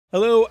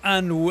Hello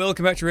and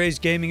welcome back to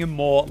Rage Gaming and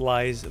more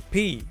Lies of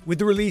P. With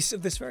the release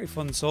of this very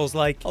fun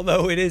Souls-like,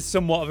 although it is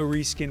somewhat of a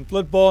reskinned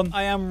Bloodborne,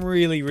 I am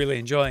really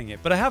enjoying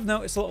it. But I have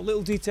noticed a lot of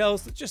little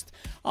details that just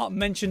aren't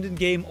mentioned in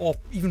game or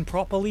even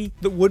properly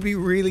that would be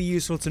really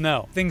useful to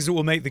know. Things that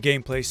will make the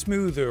gameplay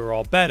smoother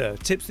or better,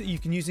 tips that you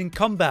can use in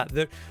combat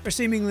that are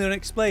seemingly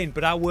unexplained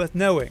but are worth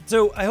knowing.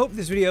 So I hope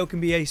this video can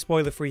be a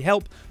spoiler-free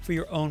help for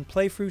your own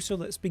playthrough, so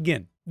let's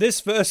begin.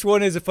 This first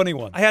one is a funny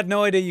one. I had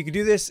no idea you could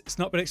do this. It's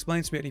not been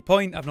explained to me at any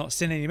point. I've not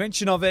seen any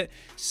mention of it.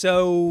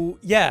 So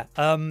yeah,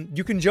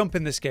 you can jump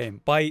in this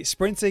game by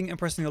sprinting and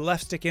pressing the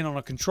left stick in on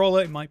a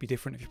controller. It might be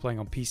different if you're playing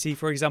on PC,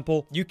 for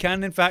example. You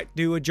can in fact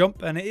do a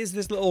jump, and it is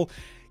this little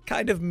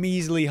kind of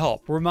measly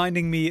hop,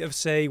 reminding me of,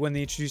 say, when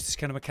they introduced this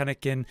kind of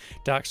mechanic in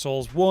Dark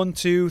Souls 1,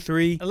 2,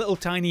 3, a little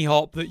tiny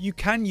hop that you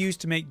can use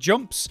to make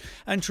jumps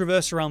and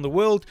traverse around the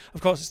world.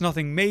 Of course, it's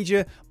nothing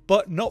major,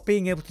 but not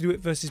being able to do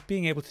it versus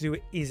being able to do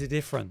it is a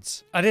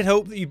difference. I did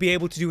hope that you'd be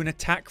able to do an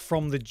attack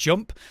from the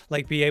jump,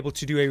 like be able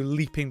to do a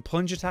leaping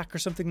plunge attack or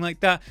something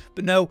like that,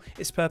 but no,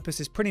 its purpose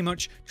is pretty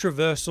much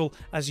traversal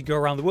as you go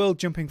around the world,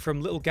 jumping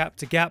from little gap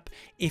to gap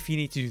if you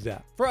need to do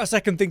that. For our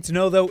second thing to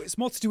know though, it's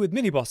more to do with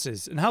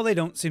mini-bosses and how they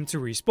don't seem to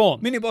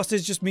respawn.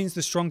 Mini-bosses just means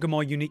the stronger,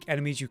 more unique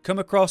enemies you come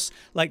across,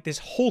 like this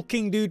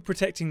hulking dude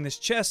protecting this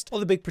chest, or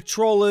the big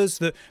patrollers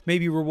that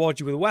maybe reward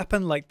you with a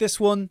weapon like this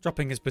one,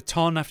 dropping his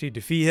baton after you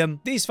defeat him.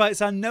 These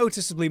fights are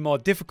noticeably more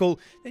difficult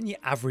than your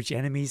average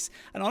enemies,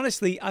 and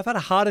honestly, I've had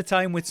a harder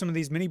time with some of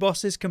these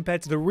mini-bosses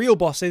compared to the real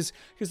bosses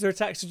because their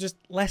attacks are just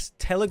less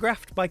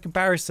telegraphed by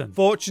comparison.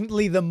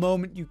 Fortunately, the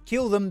moment you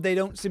kill them, they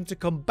don't seem to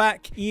come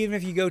back, even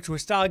if you go to a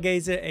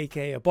Stargazer,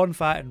 aka a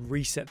bonfire, and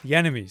reset the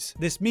enemies.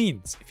 This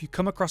means, if you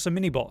come across a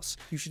mini-boss,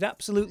 you should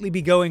absolutely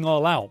be going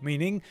all out,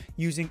 meaning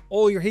using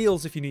all your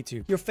heals if you need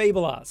to, your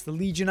Fable Arts, the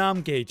Legion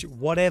Arm Gauge,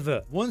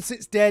 whatever. Once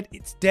it's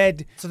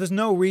dead, so there's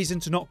no reason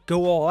to not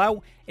go all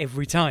out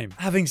every time.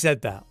 Having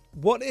said that,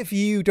 what if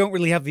you don't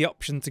really have the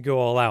option to go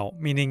all out?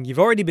 Meaning you've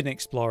already been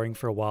exploring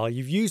for a while,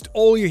 you've used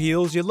all your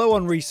heals, you're low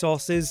on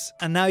resources,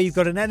 and now you've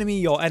got an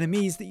enemy or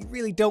enemies that you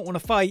really don't want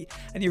to fight,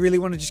 and you really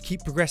want to just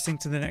keep progressing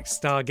to the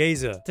next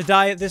Stargazer. To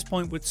die at this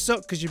point would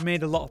suck because you've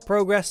made a lot of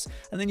progress,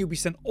 and then you'll be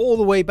sent all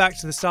the way back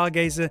to the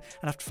Stargazer and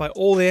have to fight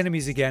all the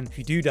enemies again if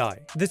you do die.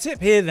 The tip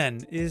here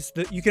then is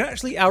that you can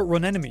actually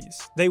outrun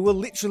enemies. They will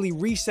literally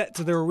reset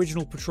to their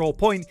original patrol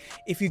point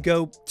if you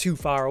go too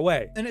far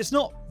away. And it's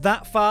not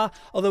that far,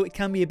 although it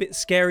can be a bit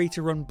scary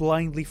to run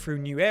blindly through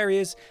new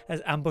areas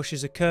as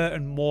ambushes occur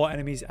and more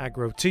enemies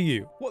aggro to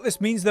you. What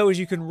this means though is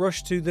you can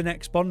rush to the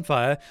next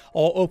bonfire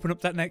or open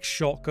up that next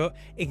shortcut,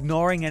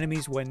 ignoring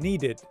enemies when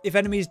needed. If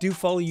enemies do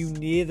follow you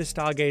near the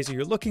Stargazer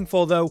you're looking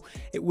for though,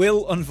 it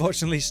will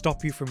unfortunately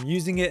stop you from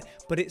using it,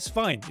 but it's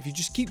fine. If you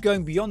just keep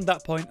going beyond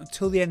that point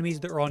until the enemies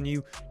that are on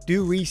you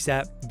do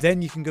reset,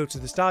 then you can go to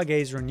the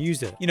Stargazer and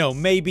use it. You know,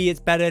 maybe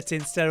it's better to,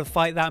 instead of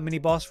fight that mini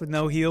boss with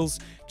no heals,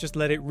 just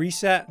let it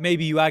reset.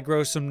 Maybe you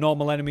aggro some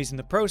normal enemies in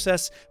the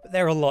process, but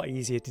they're a lot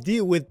easier to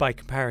deal with by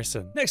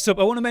comparison. Next up,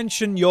 I want to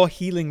mention your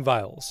healing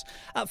vials.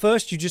 At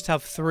first, you just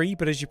have 3,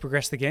 but as you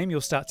progress the game,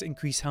 you'll start to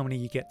increase how many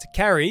you get to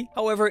carry.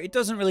 However, it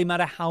doesn't really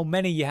matter how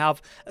many you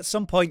have. At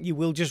some point, you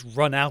will just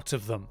run out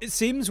of them. It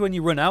seems when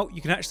you run out,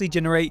 you can actually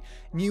generate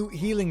new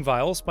healing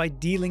vials by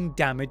dealing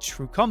damage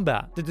through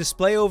combat. The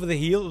display over the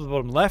heal at the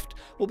bottom left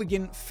will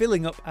begin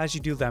filling up as you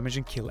deal damage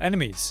and kill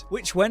enemies,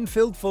 which when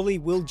filled fully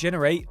will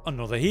generate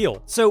another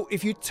heal. So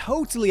if you're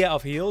totally out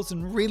of heals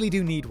and really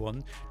do need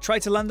one, try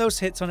to land those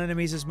hits on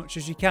enemies as much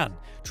as you can.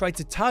 Try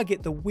to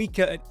target the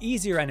weaker and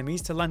easier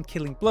enemies to land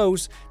killing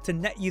blows to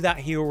net you that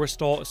heal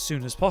restore as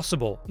soon as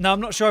possible. Now, I'm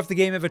not sure if the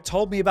game ever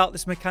told me about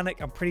this mechanic.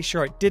 I'm pretty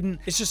sure it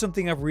didn't. It's just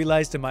something I've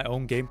realized in my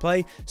own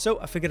gameplay, so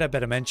I figured I'd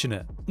better mention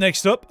it.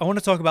 Next up, I want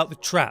to talk about the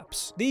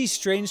traps. These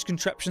strange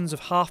contraptions of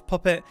half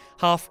puppet,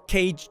 half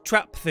cage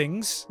trap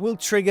things will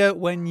trigger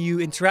when you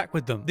interact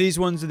with them. These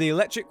ones are the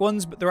electric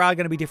ones, but there are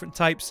going to be different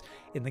types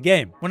in the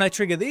game. When I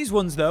trigger these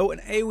ones though, an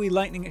AoE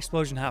lightning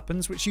explosion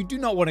happens, which you do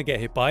not want to get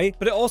hit by,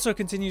 but it also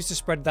continues to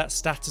spread that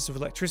status of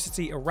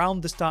electricity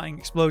around the starting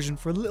explosion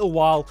for a little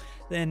while,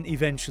 then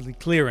eventually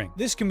clearing.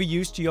 This can be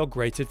used to your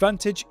great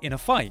advantage in a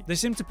fight. They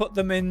seem to put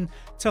them in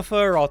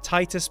tougher or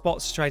tighter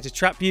spots to try to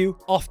trap you,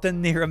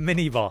 often near a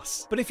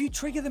mini-boss. But if you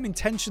trigger them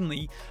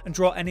intentionally and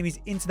draw enemies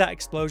into that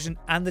explosion,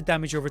 and the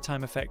damage over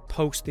time effect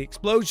post the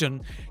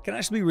explosion can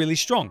actually be really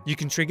strong. You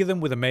can trigger them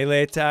with a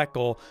melee attack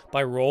or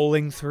by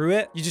rolling through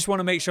it. You just want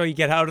to make sure you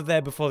get out of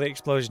there before the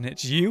explosion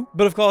hits you.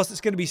 But of course,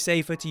 it's going to be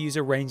safer to use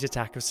a ranged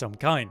attack of some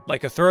kind,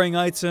 like a throwing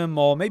item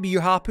or maybe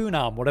your harpoon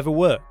arm, whatever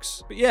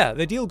works. But yeah,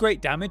 they deal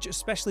great damage,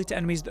 especially to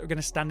enemies that are going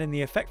to stand in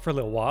the effect for a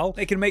little while.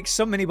 They can make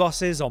some mini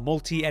bosses or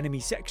multi-enemy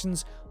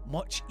sections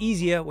much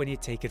easier when you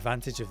take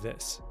advantage of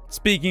this.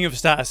 Speaking of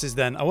statuses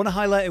then, I want to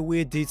highlight a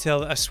weird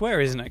detail that I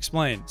swear isn't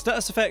explained.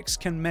 Status effects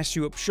can mess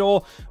you up,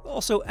 sure, but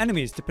also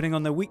enemies depending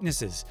on their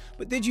weaknesses.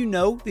 But did you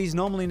know these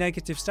normally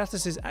negative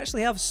statuses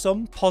actually have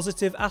some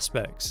positive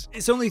aspects?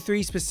 It's only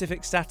 3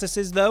 specific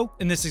statuses though.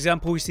 In this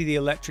example we see the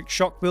electric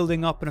shock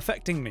building up and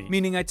affecting me,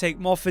 meaning I take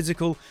more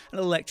physical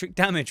and electric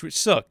damage, which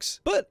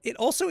sucks. But it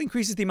also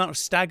increases the amount of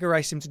stagger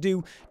I seem to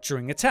do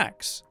during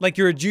attacks. Like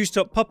you're a juiced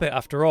up puppet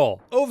after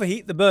all.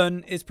 Overheat the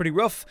burn is pretty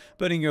rough,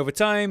 burning you over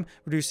time,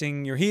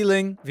 reducing your healing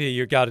via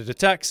your guarded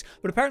attacks,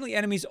 but apparently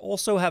enemies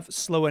also have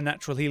slower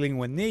natural healing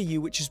when near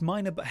you, which is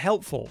minor but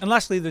helpful. And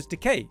lastly, there's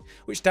decay,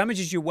 which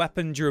damages your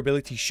weapon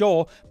durability,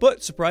 sure,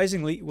 but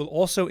surprisingly will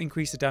also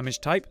increase the damage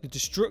type, the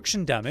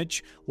destruction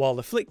damage, while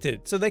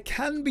afflicted. So there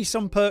can be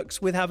some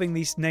perks with having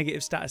these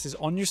negative statuses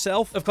on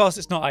yourself. Of course,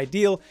 it's not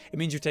ideal. It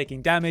means you're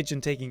taking damage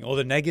and taking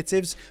other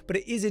negatives, but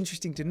it is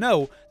interesting to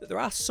know that there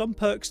are some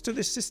perks to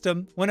this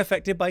system when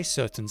affected by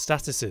certain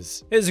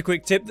statuses. Here's a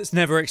quick tip that's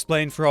never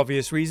explained for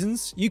obvious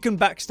reasons. You can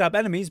backstab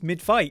enemies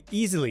mid-fight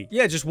easily.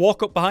 Yeah, just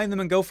walk up behind them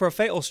and go for a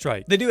fatal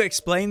strike. They do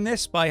explain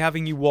this by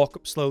having you walk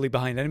up slowly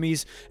behind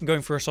enemies and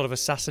going for a sort of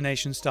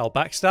assassination style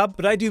backstab,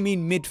 but I do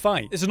mean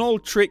mid-fight. It's an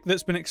old trick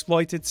that's been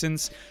exploited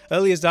since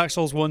early as Dark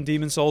Souls 1,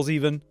 Demon Souls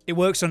even. It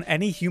works on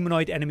any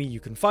humanoid enemy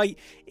you can fight,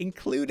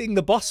 including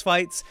the boss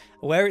fights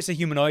where it's a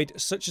humanoid,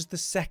 such as the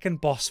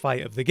second boss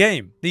fight of the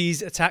game.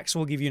 These attacks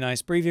will give you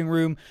nice breathing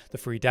room, the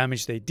free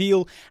damage they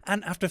deal,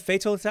 and after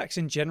fatal attacks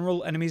in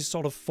general, enemies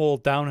sort of fall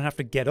down and have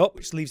to get up,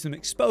 which leaves them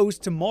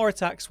exposed to more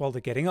attacks while they're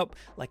getting up,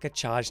 like a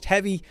charged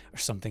heavy or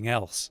something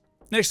else.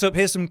 Next up,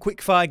 here's some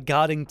quickfire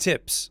guarding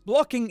tips.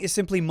 Blocking is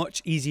simply much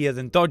easier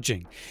than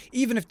dodging,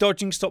 even if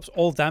dodging stops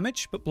all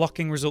damage, but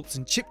blocking results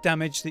in chip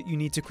damage that you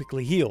need to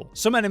quickly heal.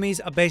 Some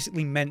enemies are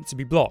basically meant to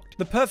be blocked.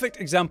 The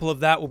perfect example of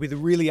that will be the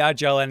really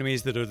agile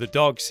enemies that are the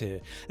dogs here.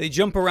 They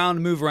jump around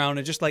and move around,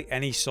 and just like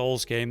any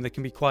Souls game, they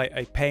can be quite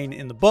a pain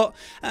in the butt,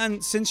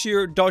 and since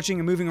you're dodging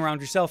and moving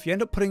around yourself, you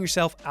end up putting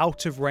yourself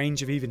out of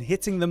range of even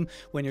hitting them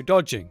when you're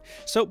dodging.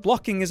 So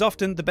blocking is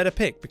often the better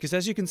pick, because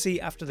as you can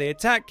see after they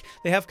attack,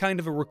 they have kind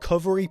of a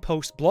recovery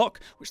post block,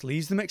 which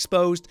leaves them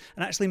exposed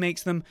and actually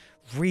makes them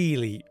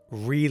really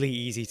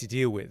easy to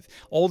deal with.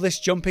 All this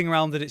jumping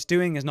around that it's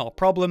doing is not a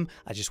problem.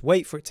 I just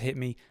wait for it to hit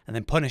me and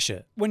then punish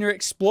it. When you're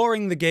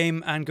exploring the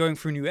game and going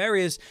through new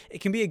areas,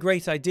 it can be a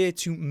great idea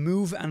to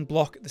move and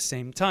block at the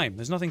same time.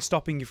 There's nothing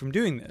stopping you from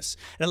doing this.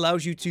 It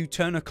allows you to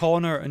turn a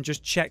corner and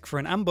just check for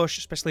an ambush,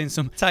 especially in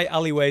some tight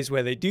alleyways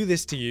where they do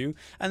this to you,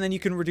 and then you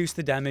can reduce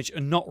the damage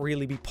and not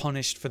really be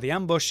punished for the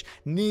ambush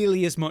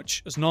nearly as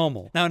much as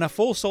normal. Now in a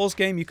full Souls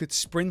game, you could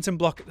sprint and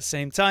block at the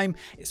same time.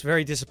 It's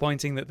very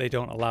disappointing that they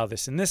don't allow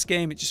this in this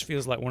game. It just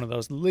feels like one of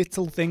those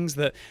little things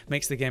that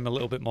makes the game a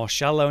little bit more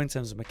shallow in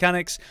terms of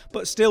mechanics,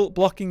 but still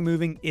blocking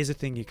moving is a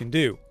thing you can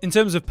do. In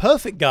terms of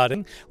perfect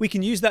guarding, we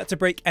can use that to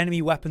break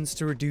enemy weapons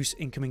to reduce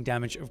incoming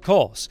damage, of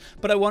course,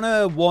 but I want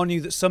to warn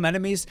you that some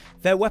enemies,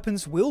 their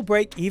weapons will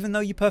break even though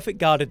you perfect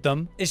guarded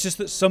them. It's just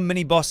that some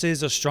mini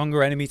bosses or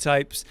stronger enemy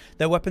types,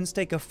 their weapons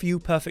take a few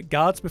perfect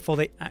guards before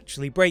they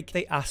actually break.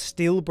 They are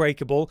still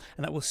breakable,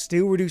 and that will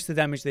still reduce the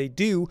damage they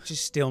do, which is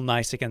still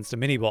nice against a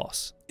mini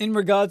boss. In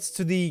regards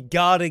to the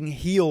guarding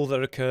heal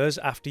that occurs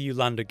after you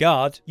land a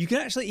guard, you can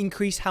actually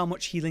increase how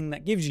much healing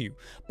that gives you.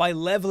 By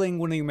leveling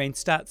one of your main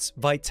stats,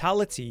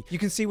 Vitality, you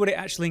can see what it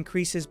actually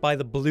increases by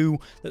the blue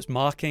that's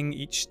marking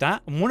each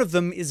stat, and one of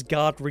them is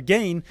Guard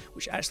Regain,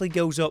 which actually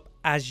goes up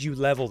as you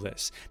level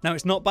this. Now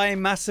it's not by a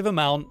massive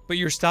amount, but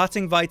your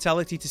starting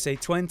Vitality to say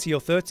 20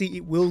 or 30,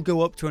 it will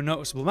go up to a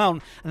noticeable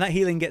amount, and that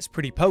healing gets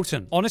pretty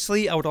potent.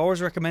 Honestly, I would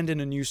always recommend in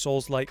a new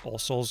Souls-like or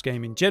Souls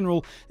game in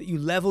general that you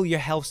level your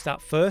health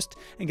stat first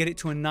and get it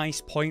to a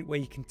nice point where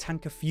you can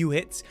tank a few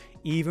hits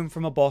even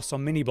from a boss or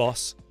mini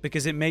boss,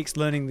 because it makes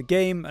learning the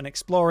game and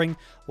exploring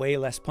way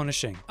less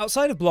punishing.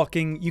 Outside of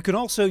blocking, you can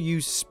also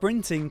use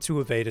sprinting to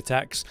evade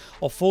attacks,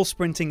 or full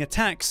sprinting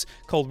attacks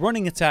called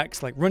running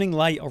attacks, like running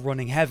light or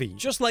running heavy.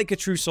 Just like a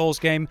true Souls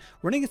game,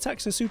 running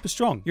attacks are super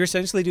strong. You're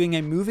essentially doing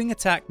a moving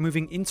attack,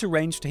 moving into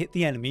range to hit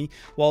the enemy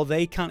while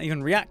they can't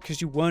even react because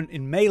you weren't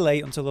in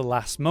melee until the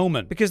last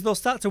moment, because they'll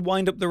start to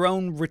wind up their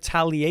own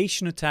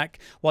retaliation attack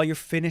while you're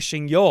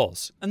finishing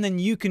yours, and then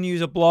you can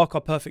use a block or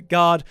perfect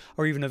guard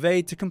or even evade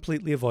to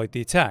completely avoid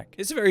the attack.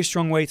 It's a very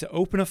strong way to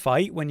open a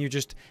fight when you're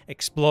just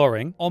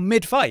exploring, or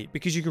mid-fight,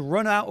 because you can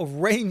run out of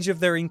range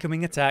of their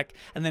incoming attack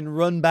and then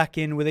run back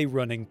in with a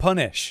running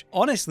punish.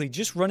 Honestly,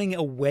 just running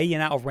away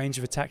and out of range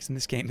of attacks in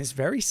this game is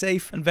very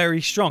safe and very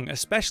strong,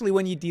 especially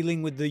when you're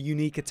dealing with the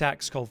unique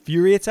attacks called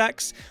Fury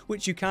attacks,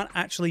 which you can't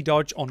actually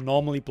dodge or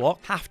normally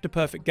block, have to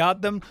perfect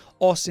guard them,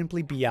 or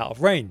simply be out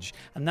of range.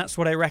 And that's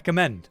what I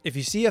recommend. If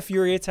you see a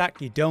Fury attack,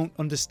 you don't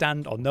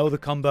understand or know the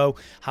combo,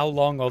 how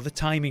long or the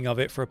timing of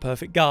it for a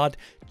perfect guard,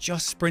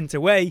 just sprint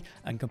away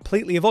and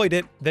completely avoid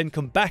it, then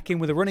come back in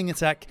with a running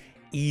attack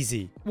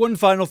easy. One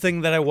final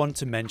thing that I want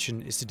to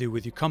mention is to do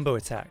with your combo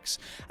attacks.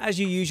 As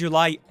you use your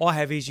light or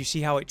heavies, you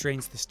see how it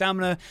drains the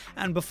stamina,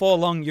 and before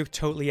long you're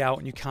totally out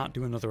and you can't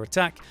do another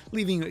attack,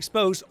 leaving you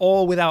exposed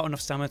or without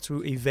enough stamina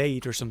to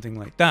evade or something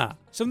like that.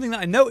 Something that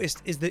I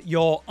noticed is that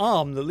your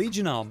arm, the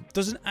Legion arm,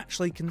 doesn't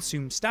actually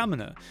consume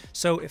stamina.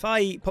 So if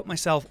I put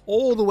myself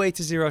all the way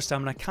to 0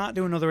 stamina, can't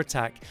do another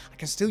attack, I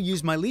can still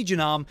use my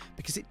Legion arm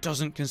because it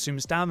doesn't consume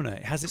stamina.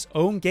 It has its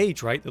own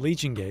gauge, right? The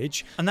Legion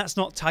gauge, and that's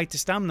not tied to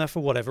stamina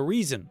for whatever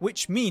reason,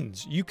 which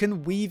means you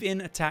can weave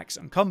in attacks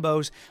and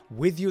combos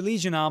with your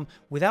Legion arm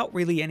without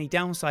really any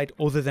downside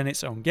other than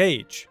its own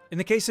gauge. In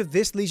the case of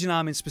this Legion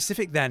arm in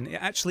specific then,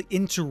 it actually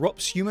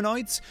interrupts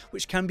humanoids,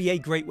 which can be a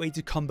great way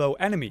to combo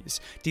enemies,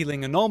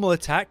 dealing a normal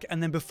attack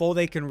and then before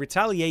they can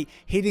retaliate,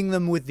 hitting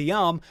them with the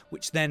arm,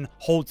 which then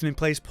holds them in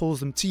place, pulls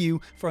them to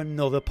you for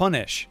another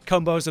punish.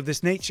 Combos of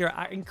this nature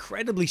are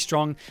incredibly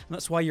strong, and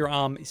that's why your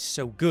arm is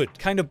so good,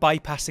 kind of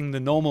bypassing the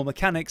normal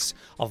mechanics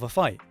of a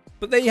fight.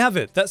 But there you have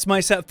it. That's my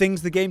set of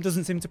things the game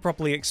doesn't seem to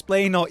properly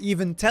explain or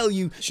even tell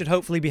you, should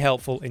hopefully be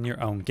helpful in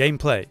your own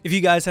gameplay. If you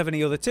guys have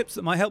any other tips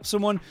that might help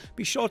someone,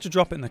 be sure to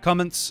drop it in the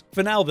comments.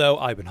 For now though,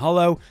 I've been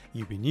Hollow,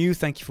 you've been you,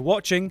 thank you for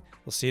watching,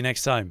 we'll see you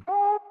next time.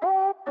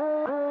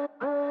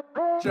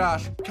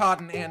 Josh,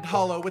 Cotton, and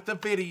Hollow with the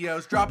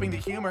videos, dropping the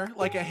humor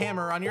like a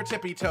hammer on your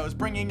tippy toes,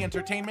 bringing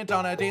entertainment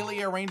on a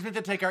daily arrangement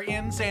to take our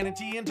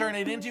insanity and turn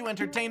it into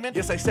entertainment.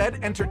 Yes, I said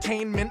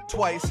entertainment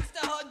twice,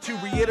 to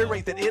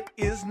reiterate that it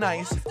is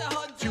nice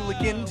to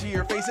look into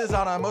your faces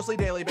on a mostly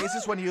daily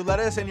basis when you let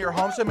us in your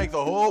homes to make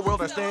the whole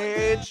world a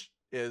stage.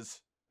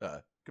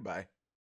 Goodbye.